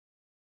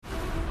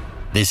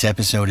This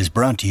episode is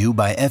brought to you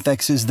by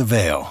FX's The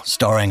Veil,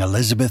 starring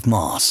Elizabeth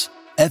Moss.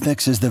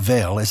 FX's The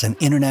Veil is an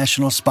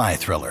international spy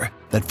thriller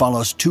that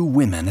follows two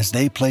women as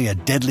they play a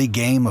deadly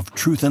game of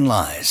truth and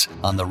lies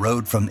on the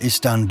road from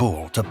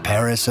Istanbul to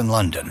Paris and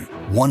London.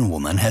 One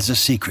woman has a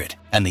secret,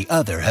 and the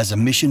other has a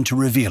mission to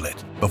reveal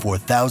it before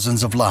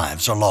thousands of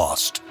lives are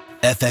lost.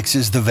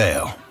 FX's The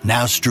Veil,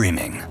 now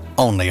streaming,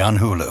 only on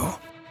Hulu.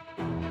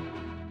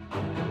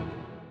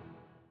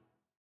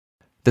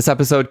 This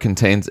episode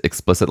contains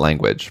explicit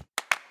language.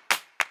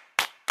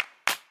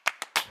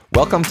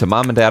 Welcome to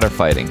Mom and Dad Are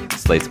Fighting,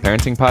 Slate's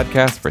parenting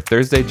podcast for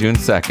Thursday, June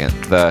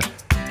 2nd, the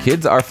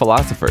Kids Are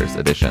Philosophers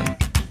edition.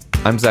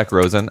 I'm Zach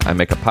Rosen. I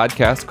make a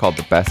podcast called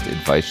The Best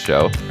Advice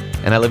Show,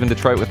 and I live in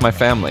Detroit with my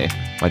family.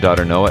 My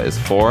daughter Noah is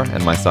 4,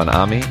 and my son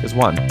Ami is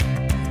 1.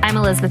 I'm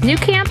Elizabeth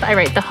Newcamp. I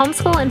write the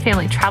homeschool and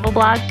family travel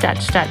blog,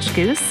 Dutch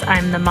Goose.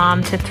 I'm the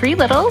mom to 3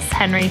 littles,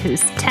 Henry,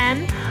 who's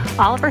 10,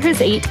 Oliver,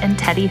 who's 8, and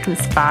Teddy, who's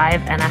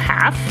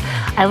 5.5.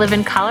 I live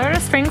in Colorado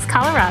Springs,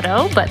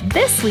 Colorado, but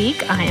this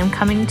week I am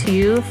coming to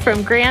you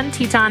from Grand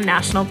Teton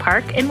National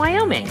Park in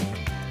Wyoming.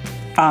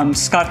 I'm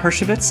Scott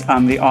Hershovitz.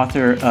 I'm the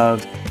author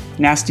of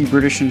Nasty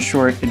British and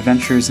Short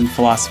Adventures in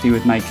Philosophy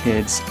with My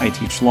Kids. I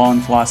teach law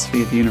and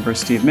philosophy at the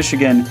University of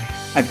Michigan.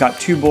 I've got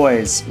 2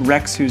 boys,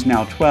 Rex, who's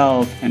now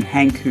 12, and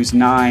Hank, who's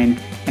 9,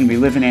 and we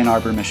live in Ann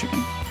Arbor,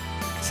 Michigan.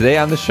 Today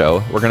on the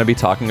show, we're going to be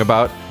talking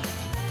about,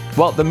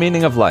 well, the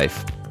meaning of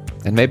life,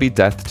 and maybe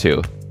death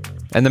too,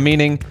 and the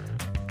meaning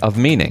of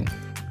meaning,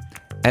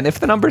 and if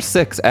the number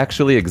 6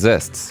 actually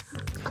exists.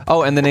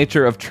 Oh, and the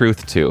nature of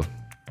truth too,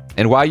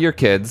 and why your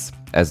kids,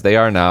 as they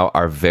are now,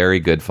 are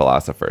very good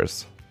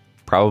philosophers,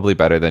 probably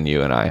better than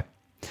you and I.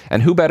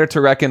 And who better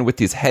to reckon with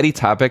these heady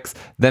topics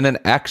than an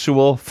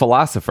actual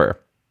philosopher?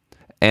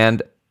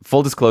 And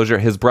full disclosure,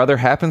 his brother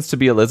happens to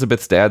be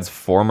Elizabeth's dad's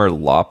former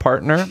law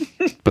partner,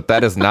 but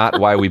that is not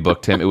why we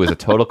booked him. It was a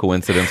total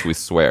coincidence, we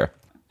swear.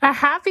 A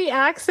happy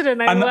accident.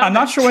 I'm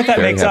not sure what that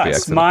Very makes us.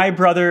 accident. My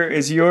brother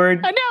is your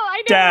I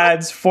know.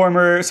 dad's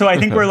former, so I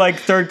think we're like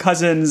third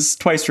cousins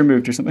twice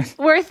removed or something.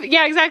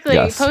 Yeah, exactly.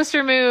 Yes. Post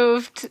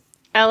removed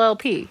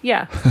LLP.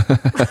 Yeah.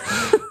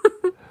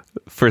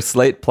 For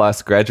Slate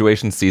Plus,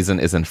 graduation season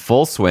is in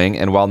full swing,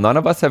 and while none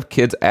of us have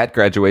kids at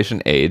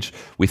graduation age,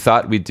 we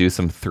thought we'd do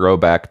some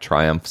throwback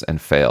triumphs and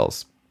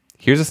fails.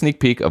 Here's a sneak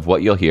peek of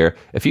what you'll hear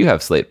if you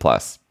have Slate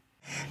Plus.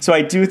 So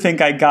I do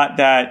think I got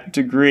that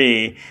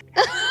degree,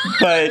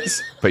 but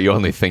You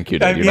only think you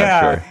did, you're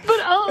yeah. not sure.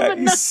 But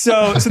no.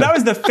 So that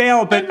was the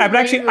fail. But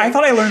actually, I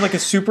thought I learned like a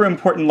super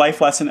important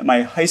life lesson at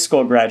my high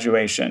school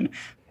graduation.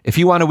 If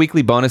you want a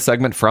weekly bonus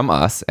segment from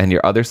us and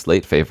your other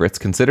Slate favorites,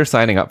 consider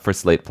signing up for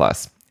Slate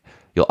Plus.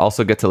 You'll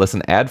also get to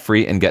listen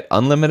ad-free and get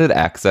unlimited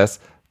access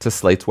to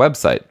Slate's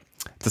website.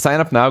 To sign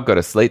up now, go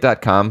to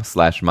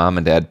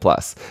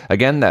slate.com/momanddadplus.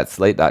 Again, that's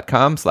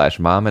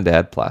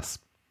slate.com/momanddadplus.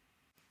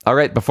 All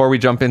right, before we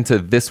jump into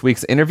this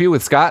week's interview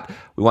with Scott,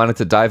 we wanted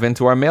to dive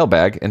into our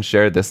mailbag and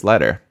share this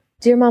letter.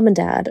 Dear Mom and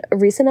Dad, a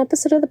recent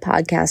episode of the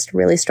podcast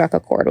really struck a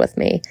chord with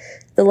me.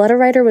 The letter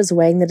writer was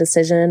weighing the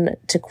decision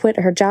to quit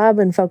her job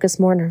and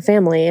focus more on her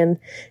family, and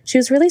she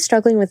was really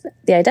struggling with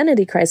the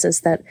identity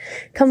crisis that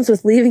comes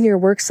with leaving your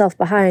work self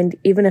behind,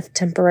 even if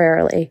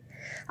temporarily.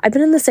 I've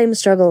been in the same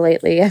struggle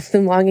lately. I've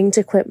been longing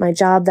to quit my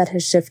job that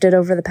has shifted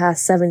over the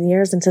past 7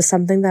 years into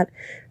something that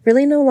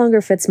really no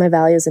longer fits my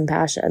values and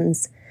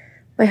passions.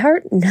 My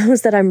heart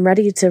knows that I'm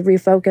ready to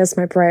refocus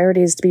my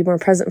priorities to be more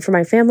present for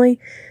my family,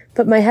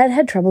 but my head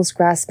had troubles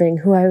grasping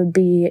who I would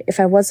be if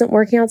I wasn't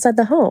working outside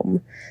the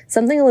home.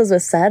 Something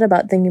Elizabeth said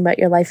about thinking about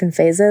your life in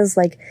phases,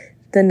 like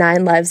the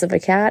 9 lives of a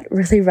cat,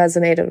 really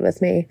resonated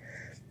with me.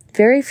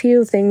 Very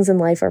few things in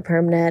life are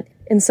permanent,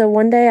 and so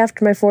one day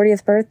after my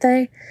 40th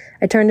birthday,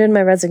 I turned in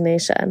my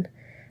resignation.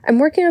 I'm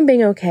working on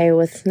being okay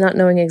with not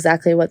knowing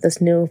exactly what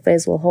this new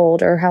phase will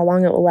hold or how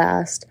long it will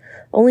last,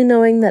 only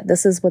knowing that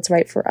this is what's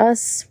right for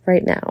us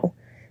right now.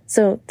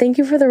 So thank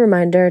you for the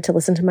reminder to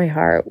listen to my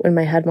heart when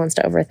my head wants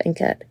to overthink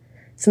it.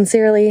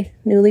 Sincerely,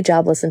 newly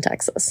jobless in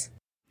Texas.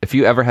 If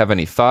you ever have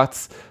any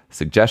thoughts,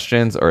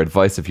 suggestions, or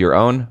advice of your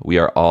own, we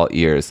are all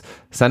ears.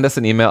 Send us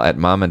an email at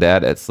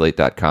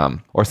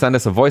momanddad@slate.com or send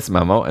us a voice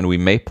memo and we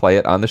may play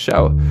it on the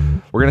show.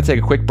 We're going to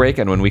take a quick break,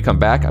 and when we come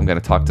back, I'm going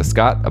to talk to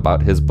Scott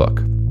about his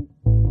book.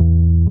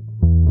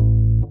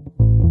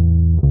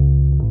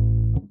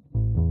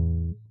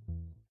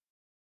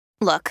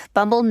 Look,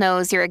 Bumble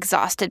knows you're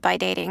exhausted by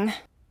dating.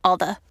 All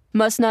the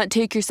must not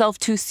take yourself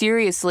too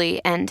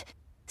seriously and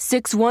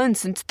 6'1"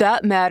 since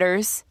that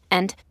matters.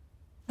 And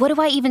what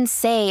do I even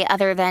say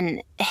other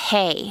than,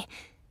 hey?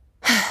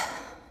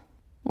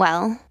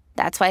 Well,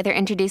 that's why they're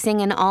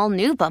introducing an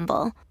all-new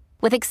Bumble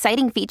with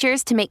exciting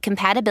features to make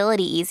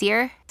compatibility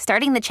easier,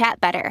 starting the chat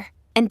better,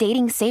 and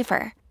dating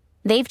safer.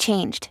 They've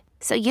changed,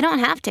 so you don't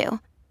have to.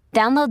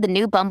 Download the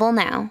new Bumble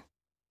now.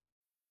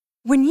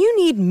 When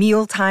you need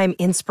mealtime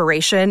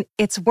inspiration,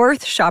 it's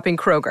worth shopping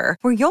Kroger,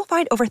 where you'll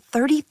find over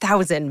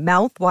 30,000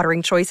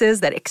 mouth-watering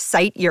choices that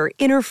excite your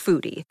inner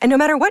foodie. And no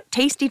matter what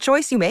tasty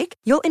choice you make,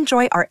 you'll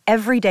enjoy our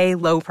everyday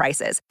low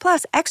prices,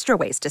 plus extra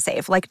ways to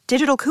save, like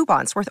digital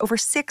coupons worth over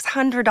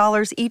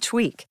 $600 each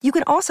week. You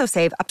can also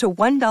save up to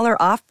 $1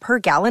 off per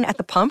gallon at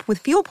the pump with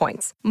fuel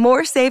points.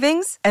 More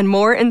savings and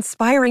more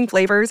inspiring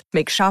flavors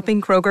make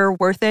shopping Kroger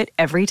worth it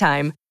every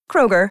time.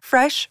 Kroger,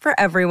 fresh for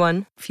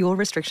everyone. Fuel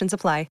restrictions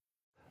apply.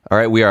 All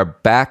right, we are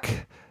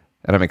back,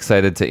 and I'm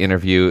excited to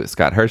interview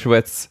Scott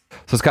Hershowitz.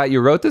 So, Scott,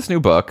 you wrote this new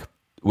book,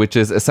 which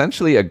is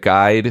essentially a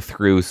guide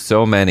through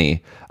so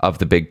many of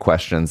the big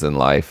questions in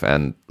life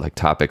and like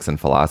topics in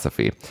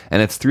philosophy.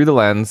 And it's through the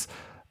lens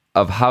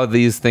of how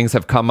these things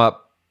have come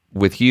up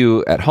with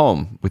you at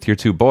home with your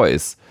two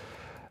boys.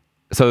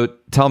 So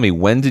tell me,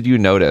 when did you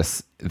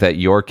notice that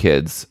your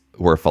kids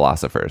were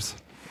philosophers?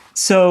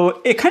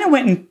 So it kind of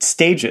went in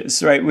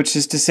stages, right? Which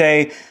is to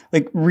say,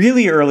 like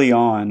really early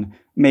on,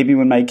 maybe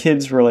when my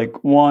kids were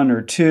like 1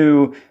 or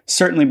 2,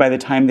 certainly by the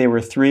time they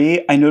were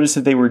 3, I noticed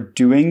that they were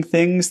doing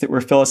things that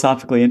were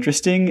philosophically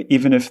interesting,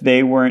 even if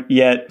they weren't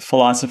yet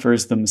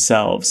philosophers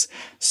themselves.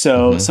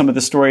 So some of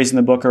the stories in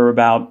the book are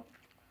about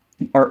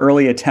our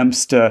early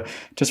attempts to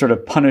sort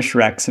of punish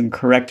Rex and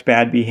correct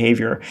bad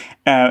behavior,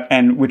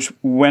 and which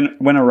went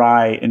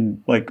awry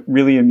in like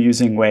really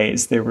amusing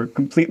ways. They were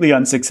completely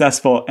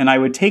unsuccessful. And I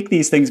would take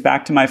these things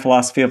back to my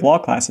philosophy of law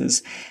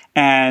classes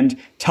and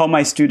tell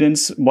my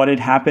students what had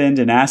happened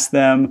and ask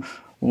them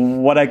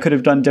what I could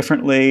have done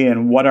differently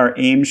and what our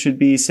aim should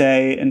be,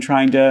 say, in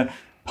trying to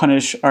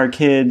punish our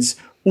kids.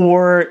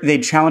 Or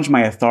they'd challenge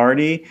my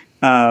authority.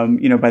 By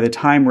the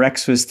time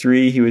Rex was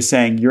 3, he was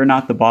saying, "You're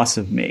not the boss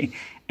of me."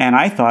 And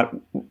I thought,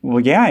 well,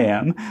 yeah, I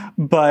am.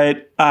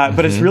 But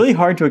it's really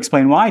hard to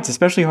explain why. It's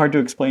especially hard to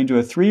explain to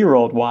a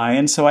 3-year-old why.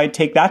 And so I'd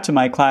take that to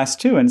my class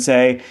too and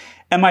say,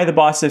 am I the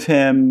boss of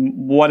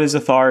him? What is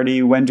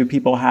authority? When do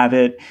people have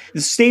it?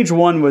 Stage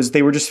 1 was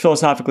they were just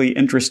philosophically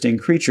interesting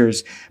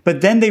creatures.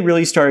 But then they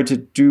really started to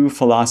do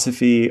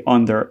philosophy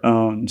on their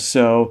own.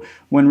 So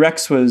when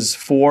Rex was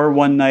 4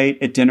 one night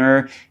at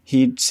dinner,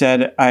 he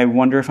said, "I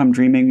wonder if I'm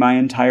dreaming my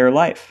entire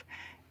life."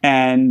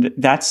 And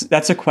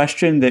that's a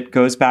question that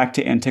goes back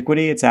to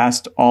antiquity. It's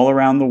asked all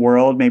around the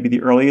world. Maybe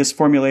the earliest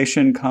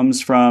formulation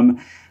comes from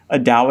a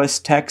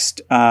Taoist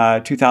text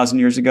 2,000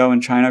 years ago in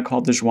China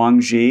called the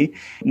Zhuangzi.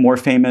 More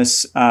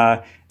famous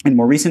in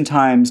more recent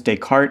times,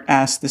 Descartes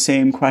asked the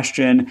same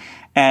question.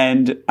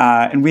 And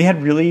we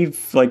had really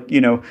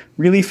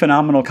really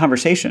phenomenal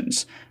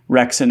conversations,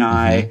 Rex and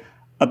I,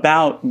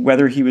 about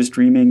whether he was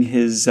dreaming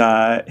his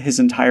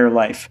entire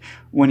life.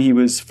 When he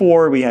was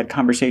 4, we had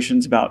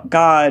conversations about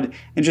God,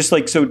 and just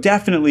like, so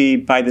definitely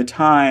by the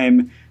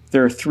time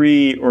they're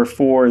 3 or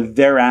 4,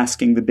 they're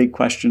asking the big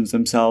questions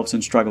themselves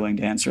and struggling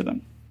to answer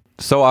them.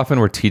 So often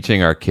we're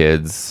teaching our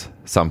kids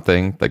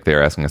something, like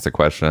they're asking us a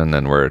question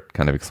and we're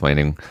kind of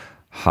explaining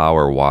how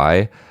or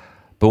why.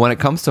 But when it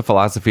comes to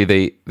philosophy,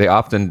 they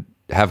often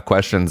have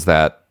questions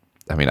that,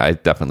 I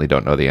definitely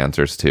don't know the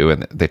answers to,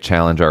 and they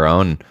challenge our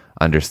own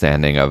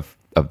understanding of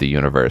the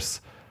universe.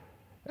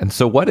 And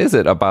so what is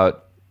it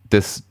about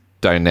this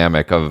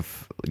dynamic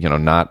of,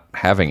 not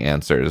having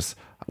answers?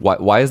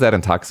 Why is that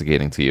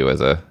intoxicating to you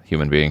as a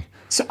human being?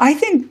 So I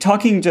think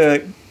talking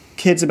to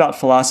kids about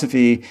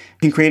philosophy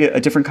can create a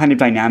different kind of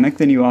dynamic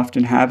than you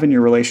often have in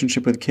your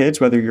relationship with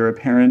kids, whether you're a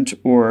parent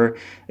or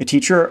a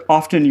teacher.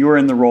 Often you're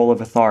in the role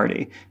of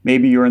authority.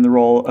 Maybe you're in the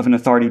role of an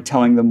authority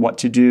telling them what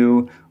to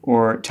do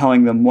or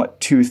telling them what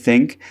to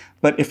think.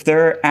 But if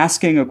they're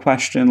asking a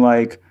question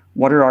like,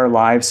 what are our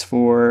lives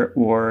for?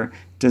 Or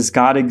does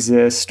God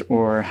exist?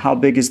 Or how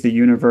big is the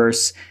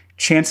universe?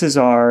 Chances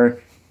are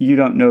you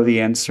don't know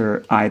the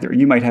answer either.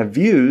 You might have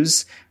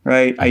views,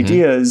 right?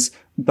 Ideas,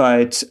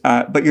 but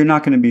you're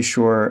not going to be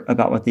sure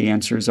about what the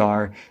answers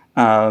are.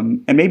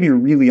 And maybe you're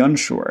really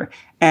unsure.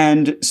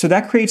 And so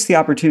that creates the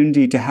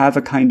opportunity to have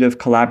a kind of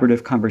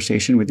collaborative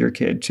conversation with your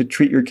kid, to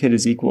treat your kid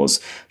as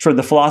equals. Sort of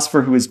the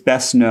philosopher who is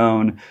best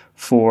known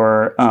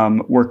for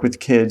work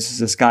with kids is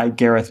this guy,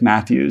 Gareth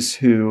Matthews,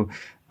 who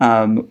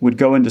would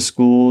go into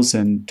schools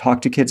and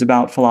talk to kids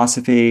about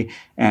philosophy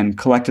and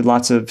collected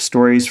lots of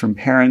stories from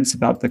parents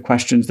about the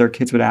questions their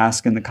kids would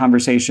ask and the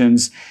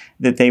conversations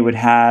that they would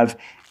have.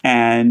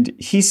 And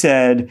he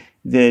said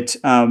that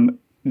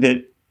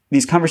that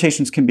these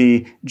conversations can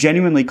be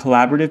genuinely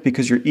collaborative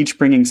because you're each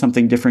bringing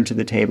something different to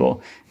the table.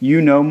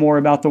 You know more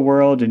about the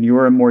world and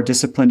you're a more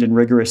disciplined and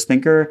rigorous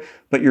thinker,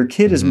 but your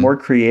kid is more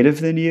creative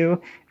than you,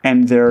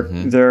 and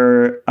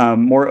they're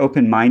more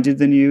open-minded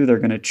than you. They're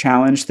going to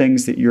challenge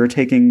things that you're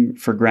taking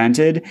for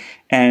granted.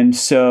 And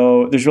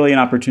so there's really an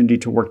opportunity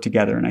to work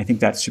together, and I think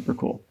that's super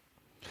cool.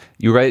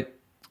 You're right.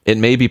 It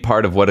may be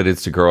part of what it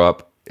is to grow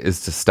up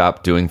is to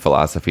stop doing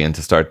philosophy and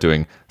to start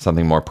doing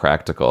something more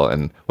practical.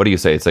 And what do you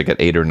say? It's like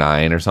at 8 or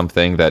 9 or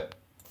something that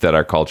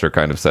our culture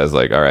kind of says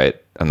like, all right,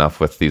 enough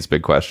with these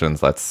big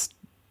questions. Let's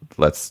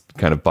let's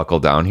kind of buckle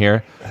down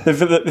here.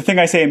 The thing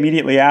I say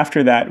immediately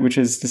after that, which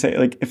is to say,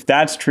 like, if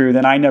that's true,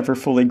 then I never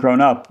fully grown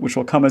up, which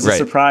will come as a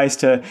surprise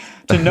to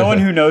no one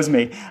who knows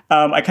me.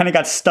 I kind of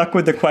got stuck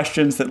with the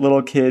questions that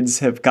little kids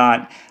have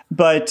got.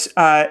 But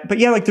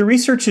yeah, like the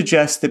research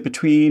suggests that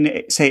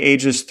between, say,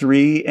 ages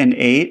 3 and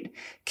 8,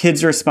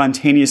 kids are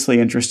spontaneously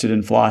interested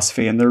in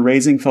philosophy and they're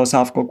raising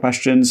philosophical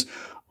questions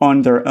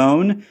on their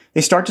own.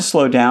 They start to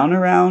slow down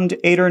around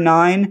 8 or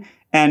 9.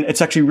 And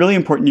it's actually really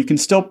important. You can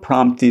still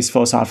prompt these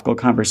philosophical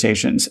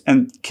conversations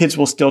and kids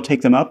will still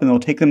take them up and they'll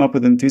take them up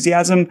with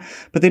enthusiasm,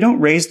 but they don't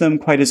raise them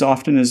quite as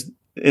often as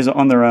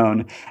on their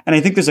own. And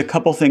I think there's a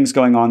couple things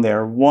going on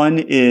there. One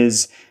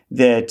is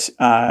that,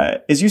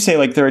 as you say,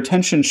 like their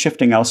attention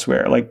shifting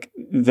elsewhere, like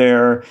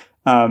they're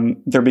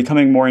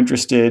becoming more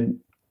interested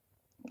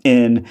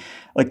in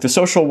like the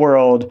social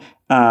world.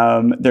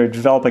 They're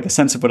developing a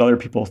sense of what other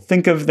people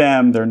think of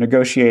them. They're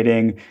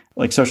negotiating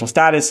like social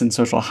status and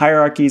social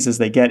hierarchies as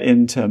they get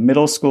into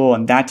middle school.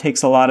 And that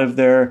takes a lot of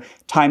their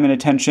time and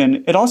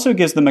attention. It also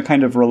gives them a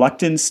kind of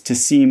reluctance to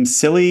seem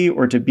silly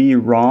or to be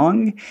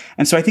wrong.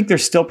 And so I think they're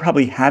still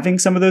probably having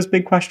some of those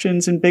big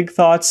questions and big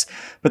thoughts,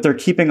 but they're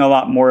keeping a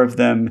lot more of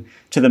them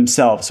to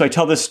themselves. So I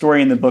tell this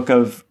story in the book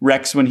of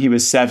Rex when he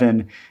was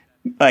 7.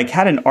 Like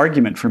had an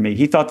argument for me.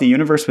 He thought the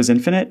universe was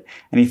infinite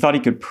and he thought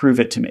he could prove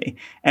it to me.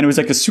 And it was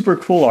like a super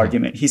cool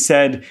argument. He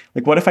said,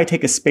 like, what if I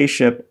take a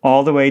spaceship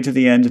all the way to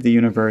the end of the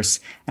universe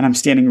and I'm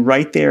standing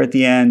right there at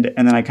the end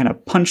and then I kind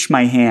of punch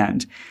my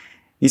hand?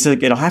 He said,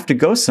 like, it'll have to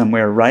go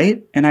somewhere,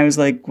 right? And I was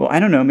like, well, I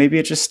don't know, maybe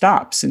it just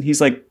stops. And he's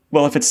like,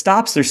 well, if it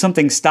stops, there's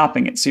something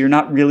stopping it. So you're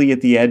not really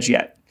at the edge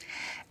yet.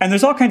 And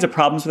there's all kinds of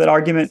problems with that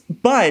argument,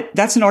 but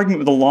that's an argument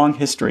with a long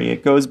history.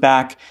 It goes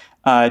back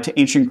to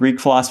ancient Greek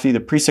philosophy.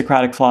 The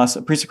pre-Socratic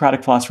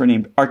philosopher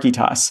named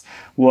Archytas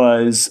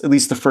was at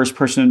least the first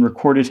person in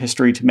recorded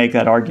history to make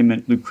that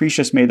argument.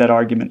 Lucretius made that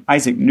argument.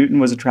 Isaac Newton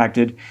was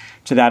attracted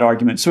to that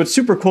argument. So it's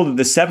super cool that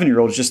the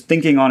 7-year-old is just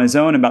thinking on his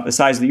own about the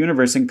size of the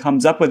universe and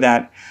comes up with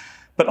that.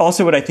 But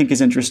also what I think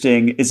is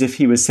interesting is if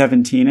he was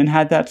 17 and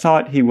had that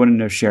thought, he wouldn't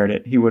have shared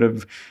it. He would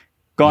have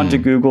gone to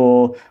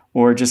Google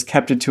or just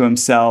kept it to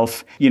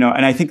himself,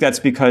 and I think that's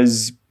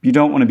because you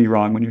don't want to be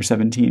wrong when you're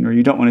 17, or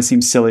you don't want to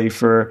seem silly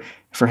for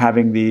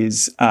having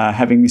these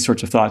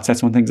sorts of thoughts.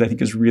 That's one of the things I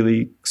think is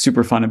really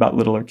super fun about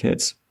littler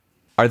kids.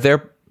 Are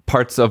there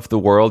parts of the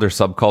world or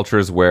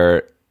subcultures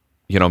where,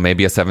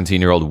 maybe a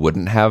 17-year-old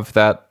wouldn't have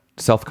that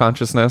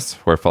self-consciousness,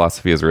 where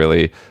philosophy is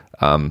really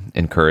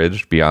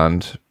encouraged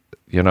beyond,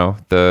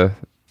 beyond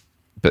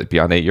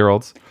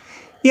 8-year-olds?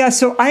 Yeah,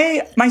 so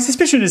my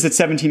suspicion is that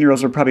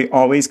 17-year-olds are probably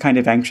always kind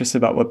of anxious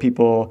about what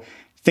people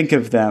think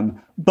of them.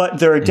 But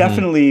there are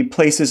definitely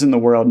places in the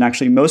world, and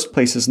actually most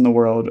places in the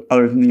world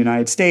other than the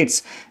United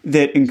States,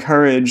 that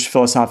encourage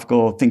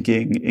philosophical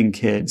thinking in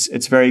kids.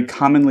 It's very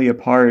commonly a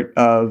part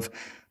of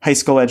high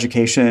school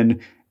education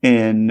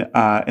in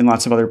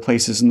lots of other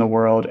places in the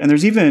world. And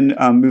there's even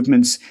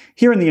movements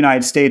here in the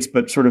United States,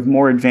 but sort of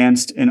more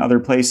advanced in other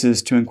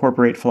places, to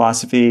incorporate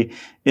philosophy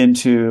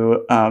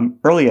into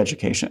early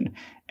education.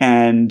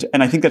 And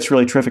I think that's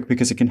really terrific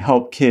because it can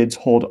help kids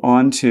hold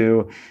on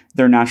to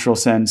their natural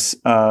sense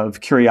of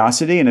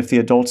curiosity. And if the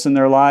adults in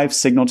their lives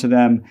signal to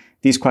them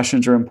these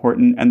questions are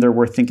important and they're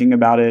worth thinking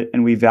about it,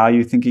 and we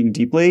value thinking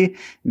deeply,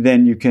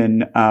 then you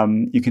can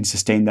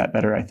sustain that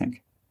better, I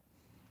think.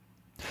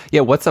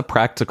 Yeah, what's a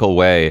practical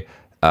way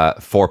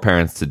for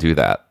parents to do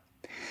that?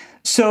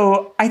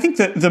 So I think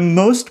that the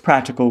most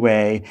practical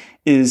way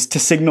is to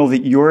signal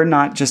that you're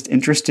not just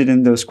interested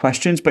in those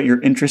questions, but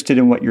you're interested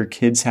in what your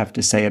kids have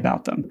to say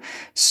about them.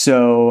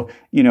 So,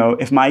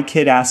 if my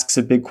kid asks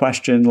a big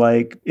question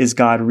like, is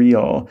God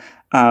real?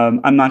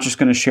 I'm not just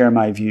going to share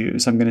my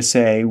views. I'm going to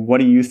say, what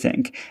do you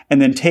think?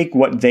 And then take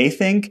what they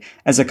think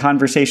as a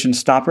conversation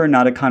stopper,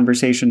 not a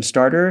conversation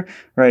starter,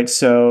 right?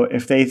 So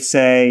if they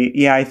say,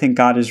 yeah, I think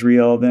God is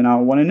real, then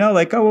I'll want to know,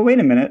 like, oh, well, wait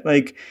a minute.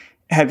 Like,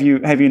 have you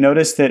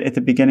noticed that at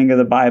the beginning of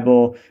the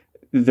Bible,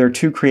 there are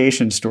two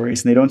creation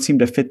stories and they don't seem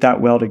to fit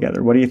that well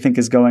together? What do you think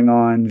is going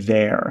on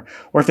there?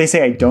 Or if they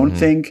say, I don't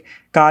think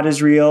God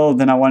is real,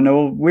 then I want to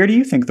know, where do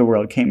you think the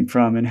world came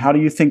from and how do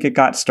you think it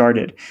got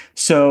started?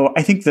 So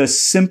I think the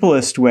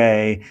simplest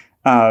way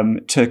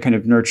to kind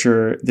of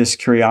nurture this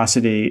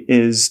curiosity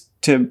is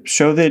to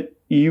show that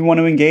you want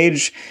to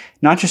engage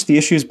not just the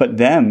issues, but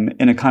them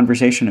in a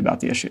conversation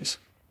about the issues.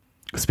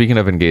 Speaking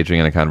of engaging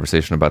in a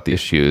conversation about the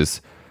issues,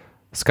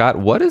 Scott,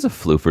 what is a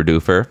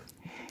floofer-doofer,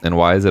 and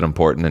why is it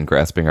important in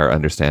grasping our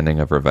understanding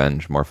of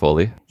revenge more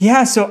fully?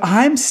 Yeah, so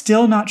I'm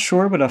still not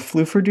sure what a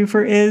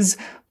floofer-doofer is,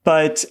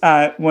 but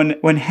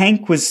when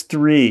Hank was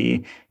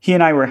 3, he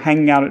and I were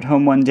hanging out at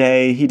home one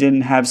day. He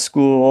didn't have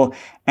school,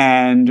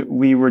 and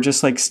we were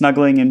just like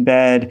snuggling in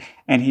bed,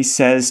 and he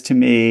says to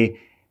me,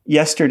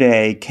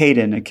 yesterday,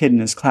 Caden, a kid in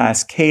his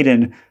class,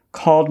 Caden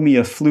called me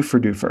a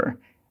floofer-doofer.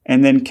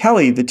 And then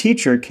Kelly, the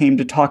teacher, came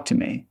to talk to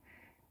me.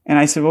 And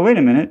I said, well, wait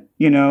a minute,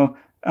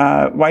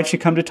 why'd she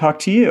come to talk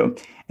to you?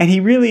 And he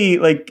really,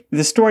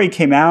 the story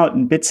came out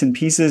in bits and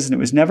pieces, and it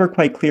was never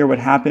quite clear what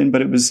happened,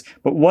 but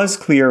what was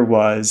clear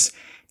was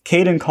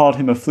Caden called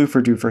him a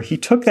floofer-doofer, he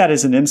took that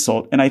as an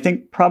insult, and I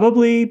think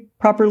probably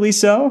properly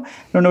so.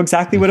 I don't know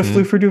exactly what a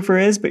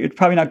floofer-doofer is, but it's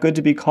probably not good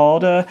to be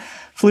called a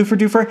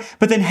floofer-doofer.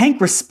 But then Hank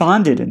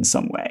responded in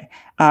some way,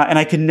 and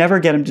I could never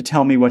get him to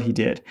tell me what he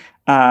did.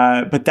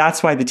 But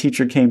that's why the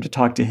teacher came to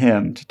talk to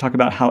him, to talk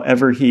about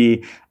however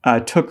he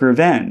took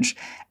revenge.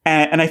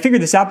 And I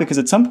figured this out because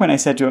at some point I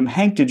said to him,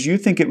 Hank, did you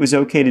think it was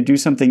okay to do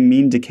something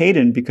mean to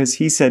Caden because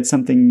he said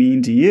something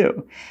mean to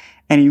you?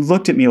 And he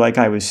looked at me like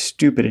I was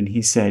stupid, and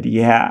he said,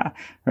 yeah,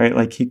 right?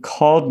 Like he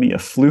called me a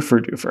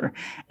floofer-doofer,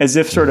 as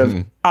if sort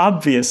of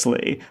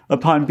obviously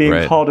upon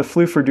being called a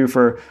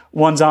floofer-doofer,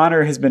 one's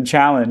honor has been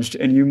challenged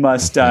and you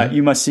must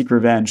seek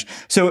revenge.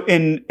 So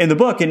in the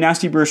book, in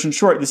Nasty, Brutish, and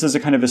Short, this is a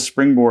kind of a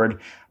springboard,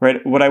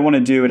 right? What I want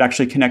to do, it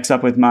actually connects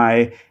up with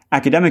my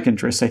academic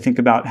interests. I think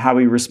about how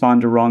we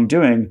respond to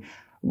wrongdoing.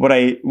 What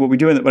I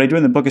do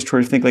in the book is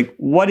try to think like,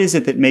 what is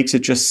it that makes it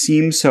just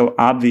seem so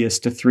obvious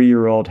to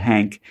 3-year-old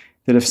Hank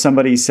that if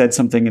somebody said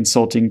something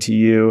insulting to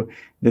you,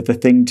 that the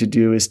thing to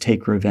do is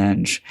take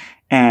revenge.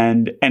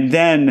 And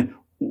then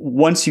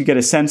once you get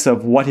a sense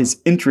of what his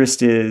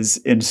interest is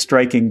in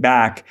striking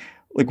back,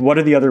 like what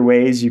are the other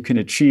ways you can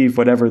achieve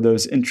whatever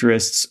those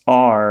interests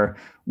are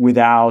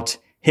without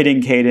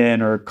hitting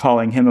Caden or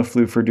calling him a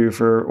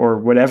floofer-doofer or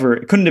whatever.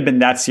 It couldn't have been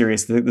that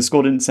serious. The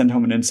school didn't send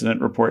home an incident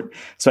report.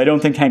 So I don't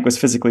think Hank was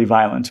physically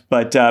violent.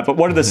 But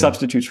what are the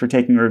substitutes for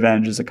taking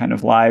revenge is a kind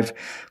of live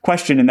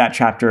question in that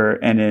chapter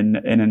and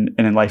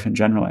in life in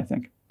general, I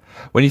think.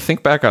 When you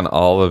think back on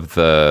all of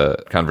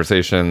the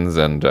conversations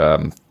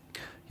and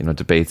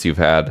debates you've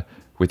had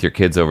with your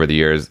kids over the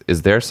years,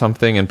 is there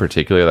something in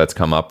particular that's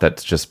come up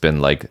that's just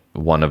been like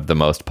one of the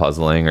most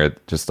puzzling or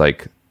just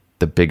like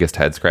the biggest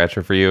head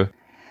scratcher for you?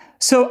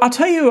 So I'll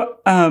tell you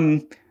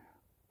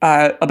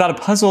about a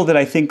puzzle that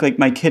I think like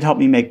my kid helped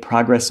me make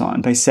progress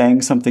on by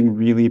saying something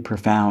really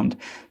profound.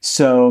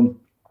 So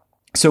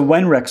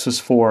when Rex was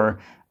 4,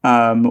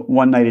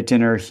 one night at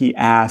dinner, he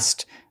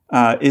asked,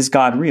 is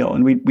God real?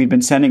 And we'd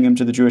been sending him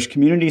to the Jewish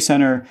Community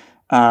Center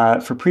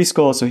for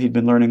preschool, so he'd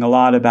been learning a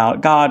lot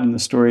about God and the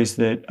stories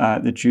that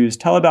the Jews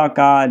tell about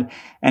God.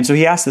 And so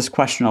he asked this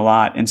question a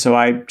lot. And so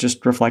I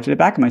just reflected it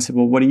back and I said,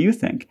 well, what do you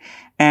think?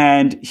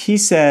 And he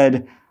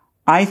said,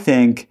 I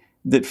think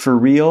that for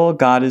real,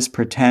 God is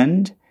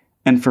pretend,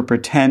 and for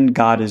pretend,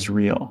 God is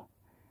real.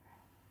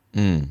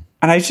 And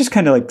I was just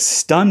kind of like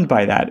stunned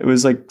by that. It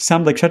was like,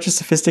 sounded like such a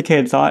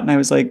sophisticated thought. And I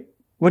was like,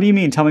 what do you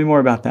mean? Tell me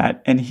more about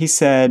that. And he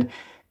said,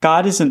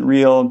 God isn't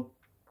real,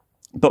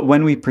 but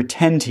when we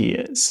pretend he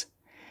is.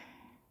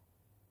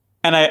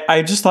 And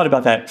I just thought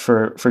about that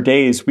for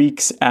days,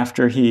 weeks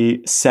after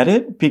he said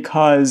it,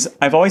 because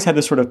I've always had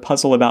this sort of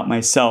puzzle about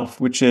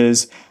myself, which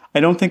is, I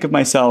don't think of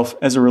myself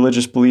as a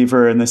religious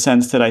believer in the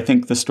sense that I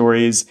think the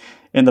stories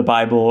in the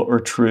Bible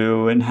are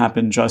true and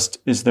happen just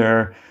as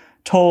they're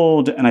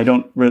told. And I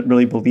don't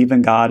really believe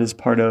in God as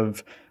part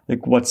of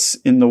like what's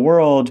in the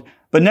world.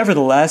 But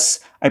nevertheless,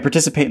 I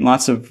participate in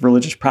lots of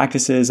religious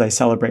practices. I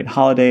celebrate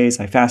holidays.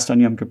 I fast on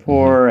Yom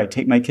Kippur. I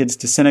take my kids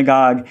to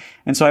synagogue.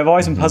 And so I've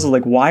always been puzzled,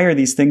 like, why are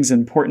these things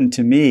important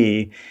to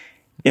me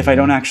if I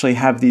don't actually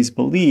have these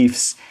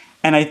beliefs?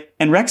 And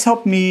Rex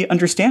helped me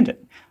understand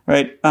it.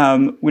 Right,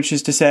 which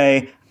is to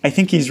say, I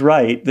think he's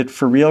right that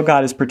for real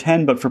God is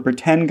pretend, but for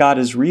pretend God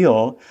is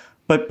real.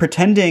 But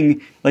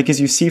pretending, like as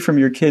you see from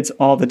your kids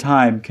all the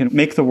time, can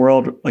make the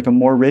world like a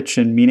more rich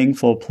and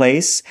meaningful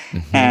place.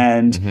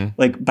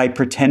 Like by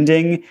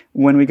pretending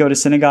when we go to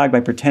synagogue,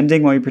 by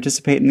pretending when we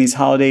participate in these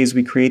holidays,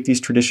 we create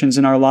these traditions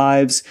in our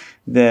lives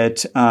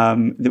that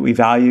we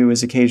value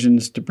as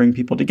occasions to bring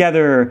people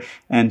together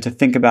and to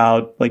think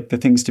about like the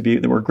things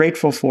that we're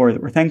grateful for,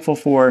 that we're thankful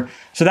for.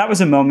 So that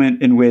was a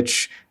moment in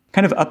which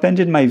kind of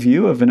upended my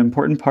view of an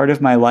important part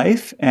of my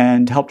life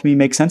and helped me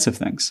make sense of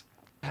things.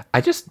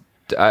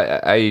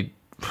 I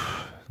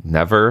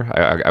never,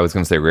 I was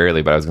going to say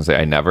rarely, but I was going to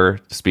say I never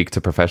speak to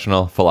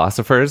professional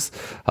philosophers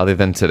other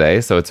than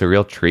today. So it's a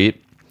real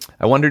treat.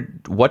 I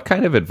wondered, what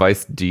kind of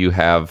advice do you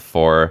have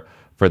for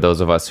those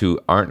of us who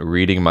aren't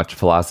reading much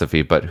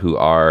philosophy, but who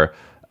are,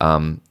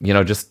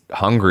 just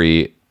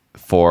hungry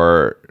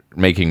for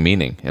making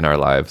meaning in our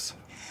lives?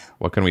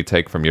 What can we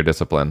take from your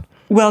discipline?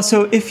 Well,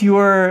 so if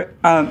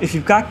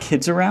you've got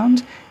kids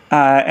around,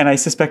 and I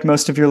suspect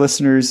most of your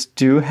listeners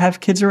do have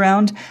kids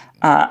around,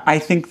 I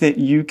think that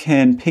you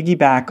can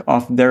piggyback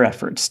off their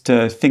efforts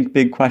to think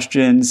big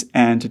questions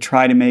and to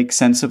try to make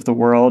sense of the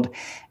world.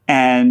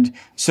 And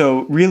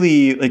so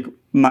really, like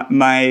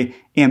my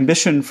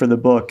ambition for the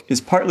book is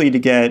partly to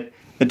get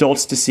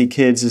adults to see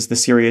kids as the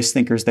serious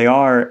thinkers they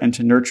are and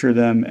to nurture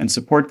them and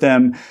support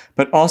them,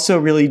 but also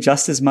really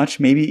just as much,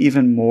 maybe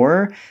even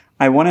more,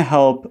 I want to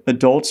help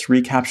adults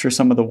recapture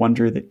some of the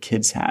wonder that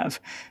kids have.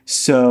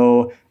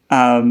 So,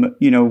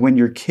 when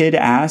your kid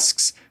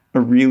asks a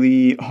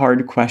really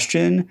hard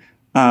question,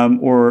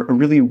 or a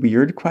really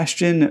weird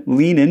question,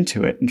 lean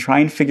into it and try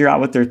and figure out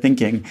what they're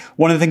thinking.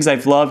 One of the things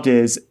I've loved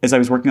is, as I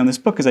was working on this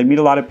book, is I meet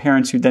a lot of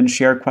parents who then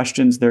share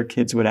questions their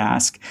kids would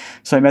ask.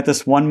 So I met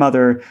this one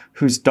mother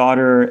whose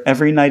daughter,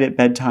 every night at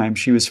bedtime,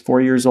 she was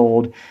 4 years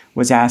old,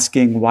 was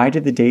asking, why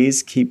did the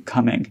days keep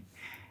coming?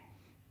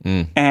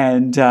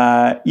 And,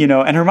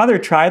 and her mother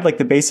tried like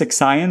the basic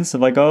science of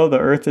like, oh, the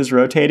earth is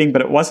rotating,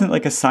 but it wasn't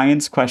like a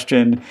science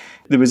question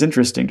that was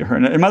interesting to her.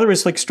 And her mother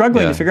was like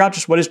struggling to figure out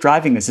just what is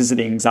driving this. Is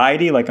it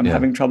anxiety? Like I'm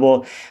having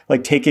trouble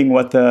like taking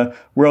what the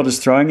world is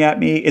throwing at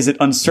me. Is it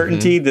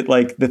uncertainty that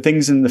like the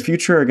things in the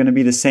future are going to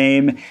be the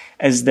same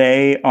as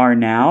they are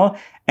now?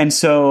 And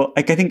so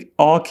like, I think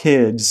all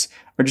kids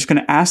are just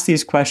going to ask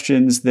these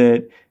questions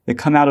that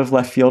come out of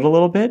left field a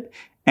little bit,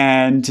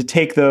 and to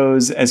take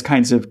those as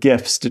kinds of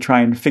gifts to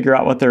try and figure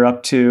out what they're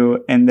up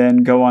to and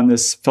then go on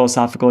this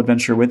philosophical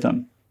adventure with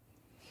them.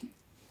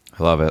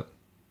 I love it.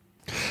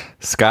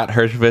 Scott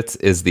Hershovitz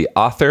is the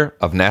author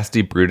of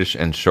Nasty, Brutish,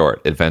 and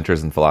Short,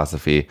 Adventures in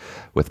Philosophy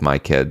with My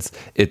Kids.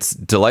 It's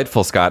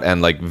delightful, Scott,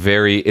 and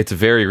it's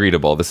very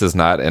readable. This is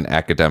not an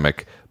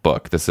academic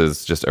book. This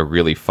is just a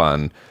really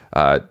fun,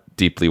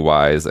 deeply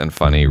wise and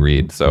funny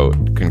read. So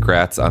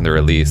congrats on the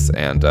release,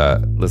 and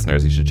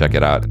listeners, you should check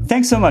it out.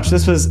 Thanks so much.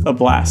 This was a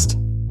blast.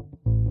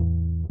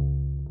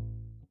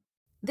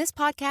 This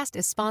podcast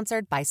is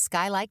sponsored by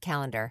Skylight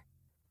Calendar.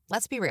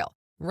 Let's be real.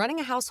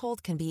 Running a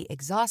household can be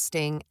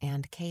exhausting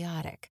and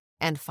chaotic.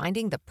 And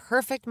finding the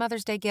perfect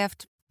Mother's Day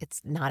gift, it's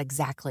not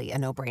exactly a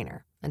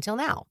no-brainer. Until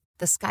now.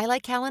 The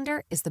Skylight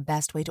Calendar is the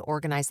best way to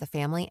organize the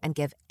family and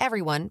give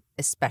everyone,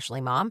 especially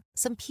mom,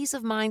 some peace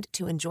of mind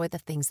to enjoy the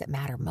things that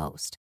matter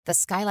most. The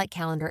Skylight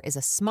Calendar is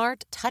a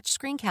smart,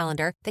 touchscreen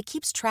calendar that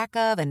keeps track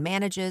of and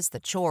manages the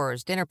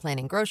chores, dinner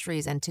planning,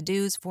 groceries, and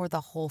to-dos for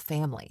the whole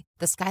family.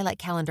 The Skylight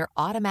Calendar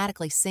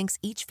automatically syncs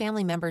each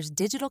family member's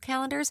digital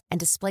calendars and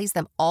displays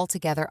them all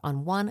together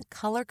on one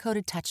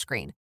color-coded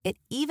touchscreen. It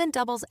even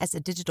doubles as a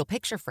digital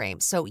picture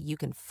frame, so you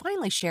can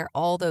finally share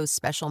all those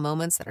special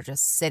moments that are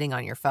just sitting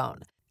on your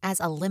phone. As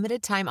a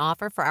limited-time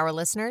offer for our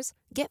listeners,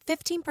 get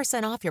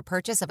 15% off your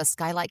purchase of a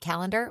Skylight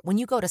Calendar when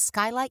you go to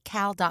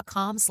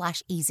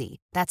skylightcal.com/easy.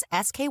 That's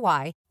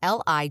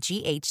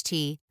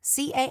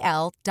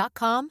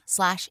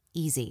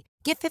SKYLIGHTCAL.com/easy.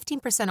 Get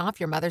 15% off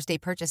your Mother's Day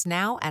purchase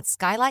now at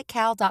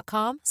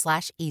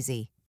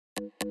skylightcal.com/easy.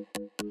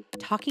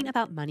 Talking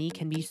about money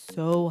can be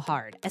so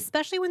hard,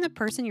 especially when the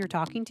person you're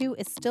talking to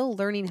is still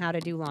learning how to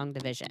do long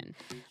division.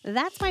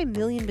 That's why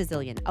Million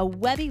Bazillion, a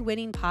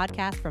Webby-winning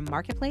podcast from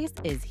Marketplace,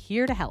 is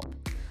here to help.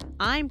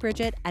 I'm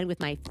Bridget, and with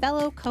my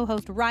fellow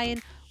co-host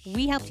Ryan,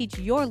 we help teach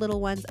your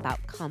little ones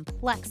about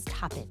complex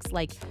topics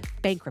like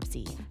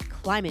bankruptcy,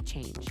 climate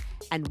change,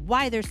 and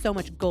why there's so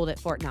much gold at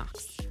Fort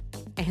Knox,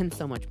 and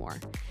so much more.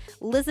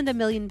 Listen to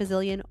Million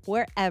Bazillion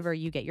wherever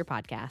you get your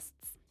podcasts.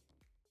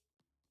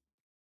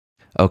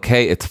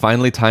 Okay, it's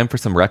finally time for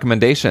some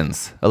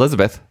recommendations.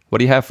 Elizabeth, what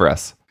do you have for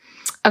us?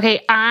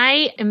 Okay,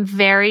 I am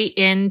very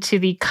into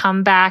the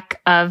comeback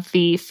of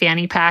the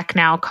fanny pack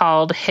now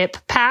called Hip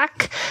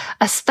Pack,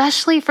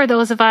 especially for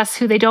those of us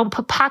who they don't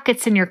put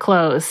pockets in your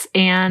clothes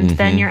and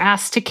then you're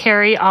asked to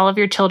carry all of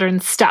your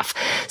children's stuff.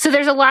 So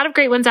there's a lot of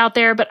great ones out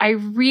there, but I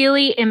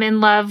really am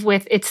in love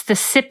with, it's the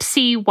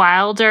Sipsy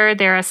Wilder.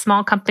 They're a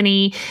small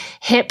company,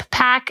 Hip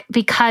Pack,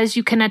 because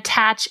you can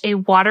attach a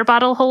water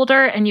bottle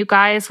holder. And you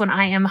guys, when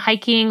I am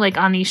hiking, like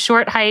on these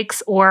short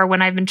hikes or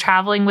when I've been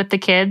traveling with the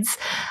kids,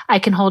 I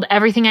can hold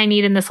everything I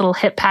need in this little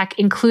hip pack,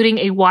 including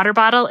a water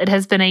bottle. It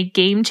has been a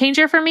game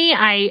changer for me.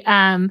 I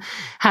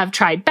have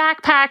tried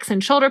backpacks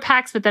and shoulder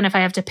packs, but then if I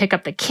have to pick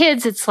up the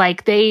kids, it's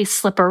like they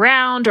slip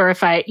around, or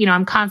if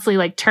I'm constantly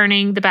like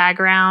turning the bag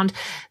around.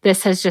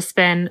 This has just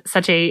been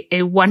such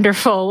a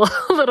wonderful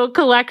little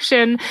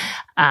collection.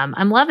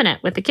 I'm loving it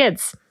with the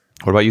kids.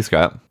 What about you,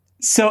 Scott?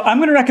 So I'm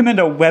going to recommend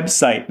a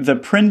website. The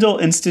Prindle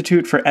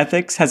Institute for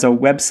Ethics has a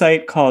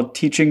website called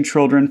Teaching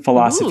Children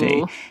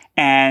Philosophy. Ooh.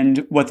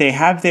 And what they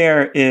have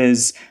there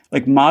is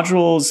like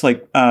modules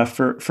like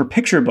for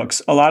picture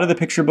books. A lot of the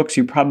picture books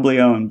you probably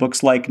own,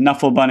 books like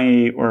Knuffle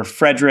Bunny or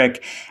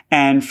Frederick.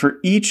 And for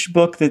each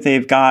book that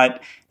they've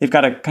got a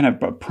kind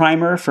of a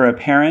primer for a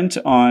parent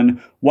on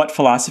what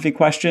philosophy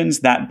questions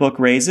that book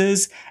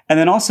raises. And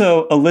then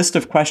also a list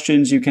of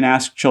questions you can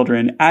ask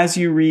children as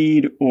you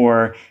read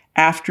or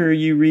after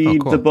you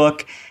read the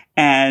book.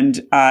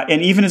 And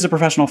even as a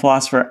professional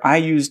philosopher, I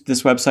used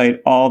this website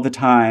all the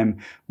time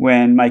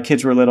when my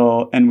kids were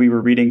little and we were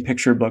reading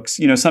picture books.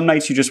 Some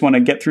nights you just want to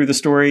get through the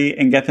story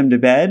and get them to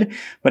bed.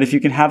 But if you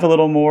can have a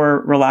little more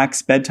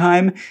relaxed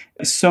bedtime,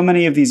 so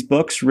many of these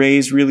books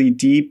raise really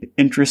deep,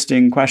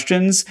 interesting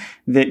questions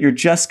that you're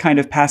just kind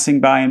of passing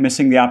by and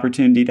missing the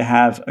opportunity to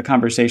have a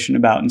conversation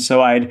about. And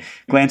so I'd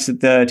glance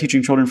at the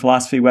Teaching Children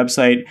Philosophy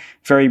website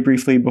very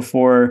briefly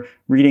before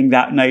reading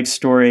that night's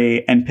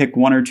story and pick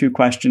one or two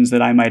questions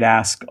that I might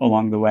ask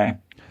along the way.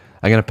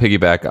 I'm going to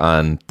piggyback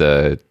on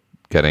the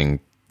getting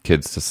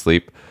kids to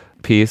sleep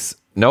piece.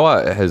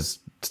 Noah has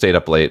stayed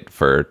up late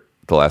for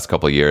the last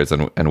couple of years,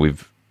 and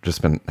we've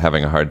just been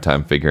having a hard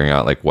time figuring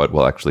out like what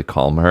will actually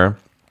calm her.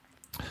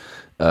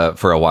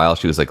 for a while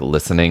she was like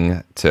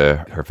listening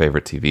to her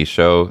favorite TV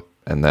show,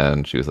 and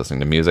then she was listening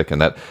to music,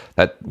 and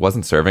that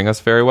wasn't serving us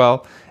very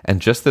well.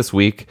 And just this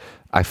week,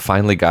 I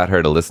finally got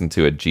her to listen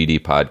to a GD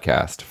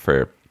podcast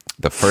for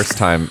the first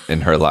time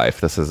in her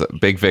life. This is a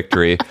big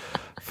victory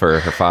for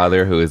her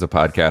father, who is a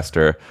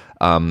podcaster.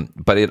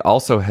 But it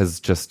also has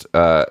just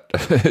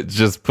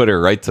put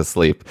her right to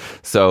sleep.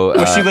 So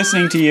was she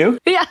listening to you?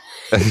 Yeah.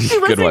 She's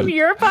listening to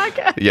your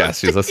podcast. Yeah,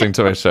 she's listening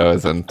to my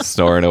shows and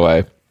snoring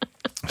away.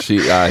 She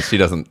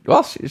doesn't.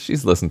 Well,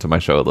 she's listened to my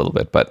show a little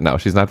bit, but no,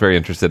 she's not very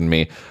interested in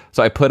me.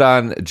 So I put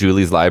on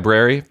Julie's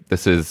Library.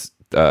 This is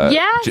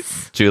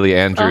Julie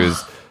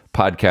Andrews'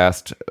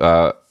 podcast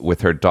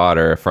with her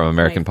daughter from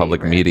American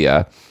Public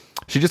Media.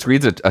 She just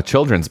reads a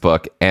children's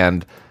book,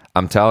 and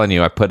I'm telling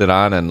you, I put it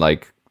on, and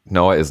like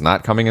Noah is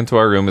not coming into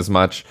our room as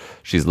much.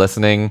 She's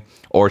listening,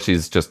 or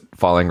she's just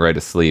falling right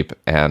asleep,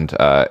 and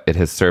it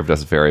has served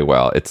us very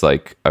well. It's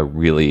like a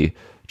really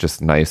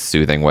just nice,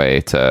 soothing way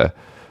to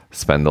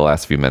spend the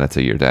last few minutes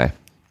of your day.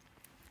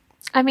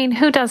 I mean,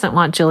 who doesn't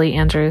want Julie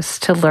Andrews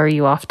to lure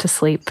you off to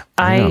sleep?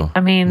 I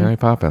mean, Mary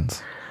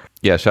Poppins.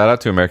 Yeah, shout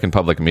out to American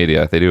Public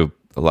Media. They do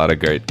a lot of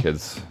great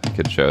kids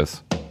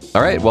shows.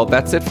 All right, well,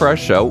 that's it for our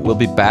show. We'll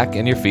be back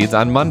in your feeds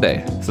on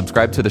Monday.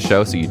 Subscribe to the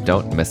show so you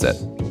don't miss it.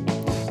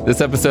 This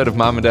episode of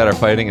Mom and Dad Are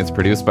Fighting is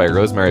produced by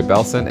Rosemary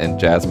Belson and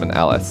Jasmine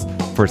Ellis.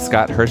 For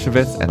Scott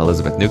Hershevitz and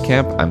Elizabeth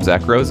Newcamp, I'm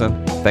Zach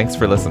Rosen. Thanks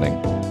for listening.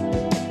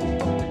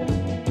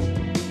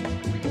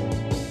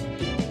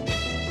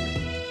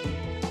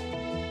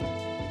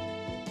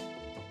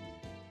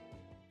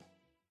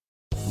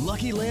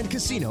 Lucky Land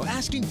Casino,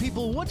 asking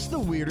people, what's the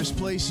weirdest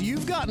place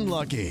you've gotten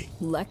lucky?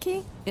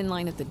 Lucky? In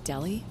line at the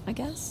deli, I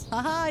guess?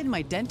 Aha, in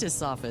my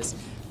dentist's office.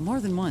 More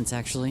than once,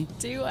 actually.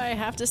 Do I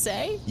have to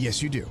say?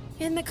 Yes, you do.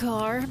 In the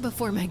car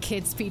before my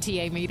kids'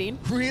 PTA meeting.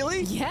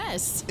 Really?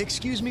 Yes.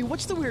 Excuse me,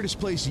 what's the weirdest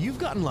place you've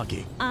gotten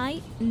lucky?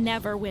 I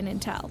never win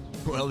and tell.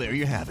 Well, there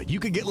you have it. You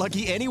can get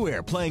lucky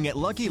anywhere, playing at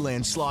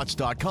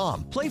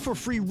LuckyLandSlots.com. Play for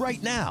free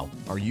right now.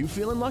 Are you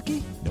feeling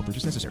lucky? No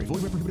purchase necessary.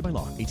 Void where prohibited by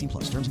law. 18+.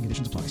 Terms and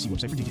conditions apply. See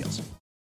website for details.